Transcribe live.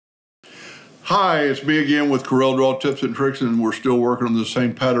Hi, it's me again with Corel Draw Tips and Tricks, and we're still working on the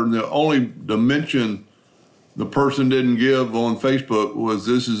same pattern. The only dimension the person didn't give on Facebook was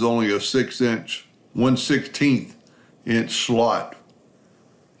this is only a 6-inch, 1/16 inch slot.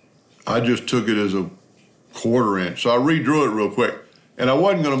 I just took it as a 1/4 inch. So I redrew it real quick. And I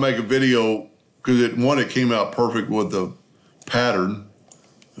wasn't going to make a video because it came out perfect with the pattern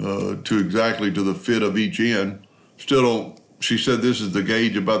exactly to the fit of each end. Still don't. She said this is the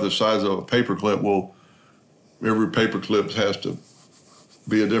gauge about the size of a paper clip. Well, every paper clip has to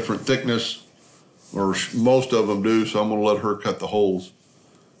be a different thickness, or most of them do, so I'm going to let her cut the holes.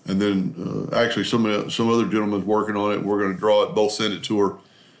 And then actually some other gentleman's working on it. We're going to draw it, both send it to her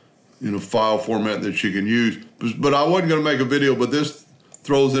in a file format that she can use. But I wasn't going to make a video, but this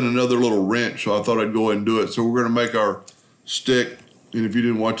throws in another little wrench, so I thought I'd go ahead and do it. So we're going to make our stick, and if you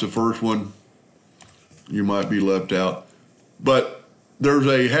didn't watch the first one, you might be left out. But there's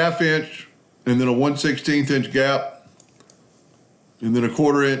a 1/2 inch and then a 1/16 inch gap, and then a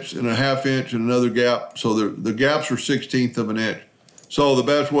 1/4 inch and a 1/2 inch and another gap. So the gaps are 1/16 of an inch. So the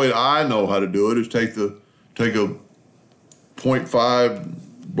best way I know how to do it is take a 0.5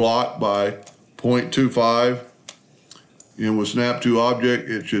 block by 0.25, and with snap to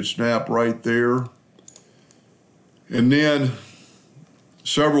object, it should snap right there. And then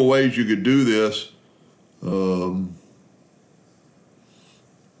several ways you could do this.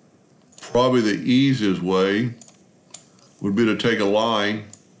 Probably the easiest way would be to take a line,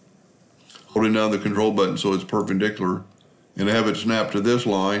 holding down the control button so it's perpendicular, and have it snap to this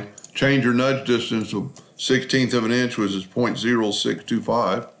line. Change your nudge distance to 1/16 of an inch, which is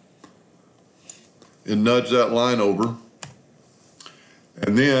 0.0625, and nudge that line over.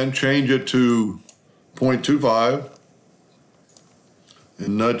 And then change it to 0.25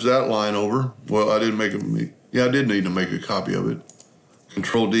 and nudge that line over. Well, I did need to make a copy of it.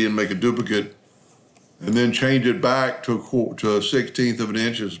 Control D and make a duplicate, and then change it back to a 1/16 of an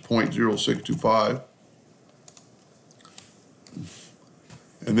inch, is 0.0625.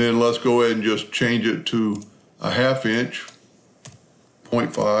 And then let's go ahead and just change it to a 1/2 inch,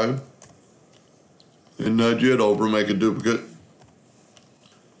 0.5, and nudge it over, make a duplicate.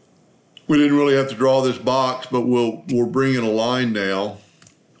 We didn't really have to draw this box, but we're bringing a line now.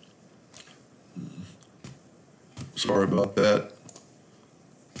 Sorry about that.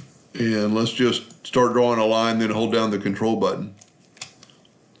 And let's just start drawing a line, then hold down the control button.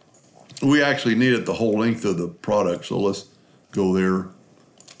 We actually need it the whole length of the product, so let's go there.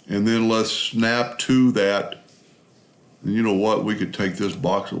 And then let's snap to that. And you know what? We could take this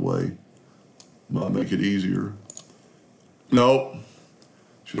box away. Might make it easier. Nope.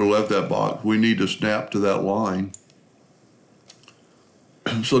 Should have left that box. We need to snap to that line.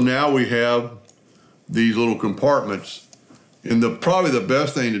 So now we have these little compartments. And probably the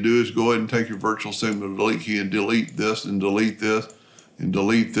best thing to do is go ahead and take your virtual signal delete key and delete this and delete this and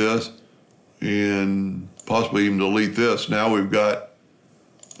delete this and possibly even delete this. Now we've got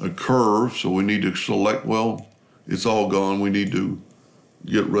a curve, so we need to select, well, it's all gone. We need to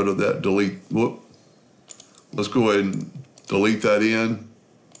get rid of that delete. Whoop. Let's go ahead and delete that in.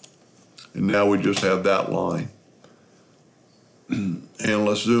 And now we just have that line. And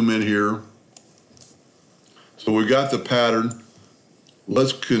let's zoom in here. So we got the pattern.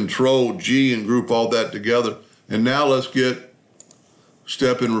 Let's Control G and group all that together. And now let's get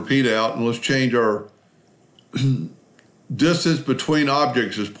step and repeat out, and let's change our distance between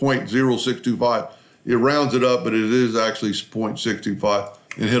objects is 0.0625. It rounds it up, but it is actually 0.625,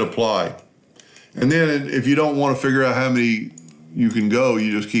 and hit apply. And then if you don't want to figure out how many you can go,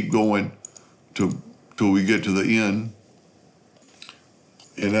 you just keep going till we get to the end.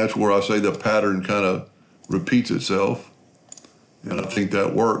 And that's where I say the pattern kind of repeats itself, and I think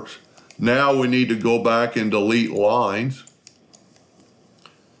that works. Now we need to go back and delete lines,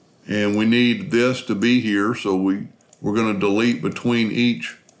 and we need this to be here, so we're going to delete between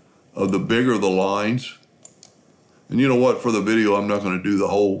each of the bigger the lines. And you know what, for the video I'm not going to do the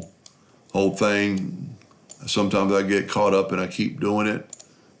whole thing. Sometimes I get caught up and I keep doing it,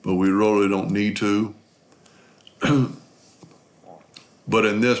 but we really don't need to. But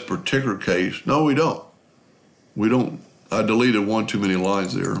in this particular case, no, we don't. I deleted one too many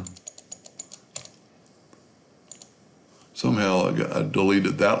lines there. Somehow I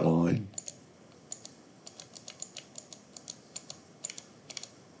deleted that line.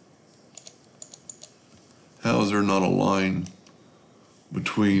 How is there not a line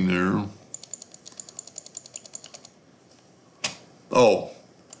between there? Oh,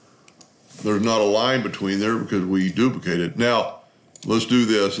 there's not a line between there because we duplicated. Now, let's do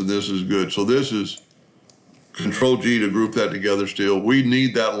this, and this is good. So this is Control G to group that together still. We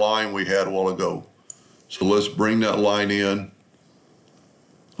need that line we had a while ago. So let's bring that line in.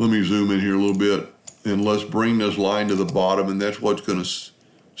 Let me zoom in here a little bit, and let's bring this line to the bottom, and that's what's going to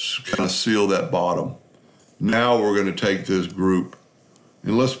kind of seal that bottom. Now we're going to take this group,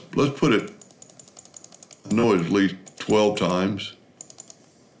 and let's put it, I know it's at least 12 times.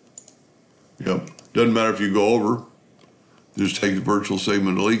 Yep, doesn't matter if you go over. Just take the virtual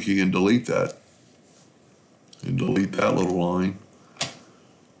segment delete key and delete that. And delete that little line.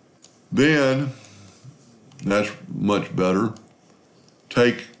 Then, that's much better.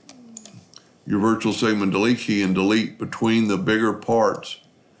 Take your virtual segment delete key and delete between the bigger parts.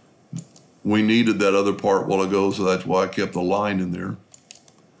 We needed that other part a while ago, so that's why I kept the line in there.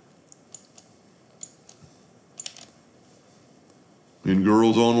 And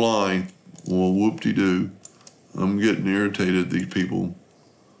girls online, well, whoop-de-doo. I'm getting irritated at these people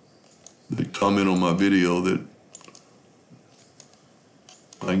that comment on my video that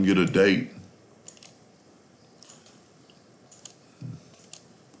I can get a date.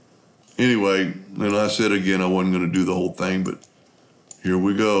 Anyway, and I said again I wasn't going to do the whole thing, but here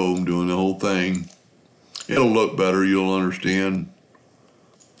we go. I'm doing the whole thing. It'll look better. You'll understand.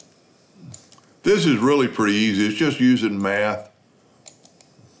 This is really pretty easy. It's just using math.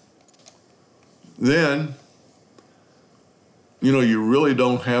 Then, you know, you really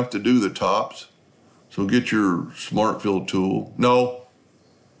don't have to do the tops. So get your Smart Fill tool. No.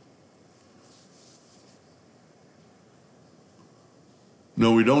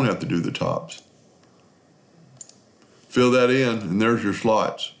 No, we don't have to do the tops. Fill that in, and there's your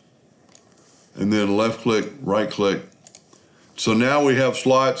slots. And then left click, right click. So now we have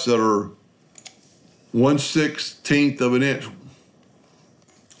slots that are 1/16 of an inch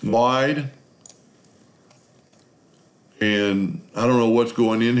wide. And I don't know what's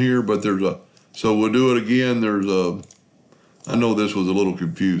going in here, but there's a, so we'll do it again. There's a, I know this was a little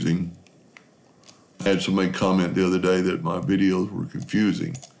confusing. I had somebody comment the other day that my videos were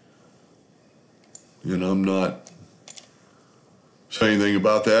confusing. And I'm not saying anything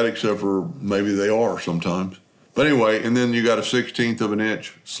about that except for maybe they are sometimes. But anyway, and then you got a 1/16 of an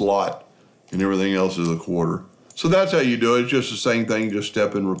inch slot and everything else is a quarter. So that's how you do it. It's just the same thing, just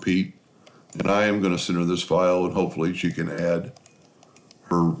step and repeat. And I am going to send her this file, and hopefully she can add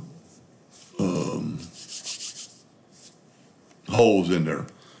her holes in there.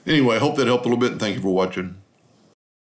 Anyway, I hope that helped a little bit, and thank you for watching.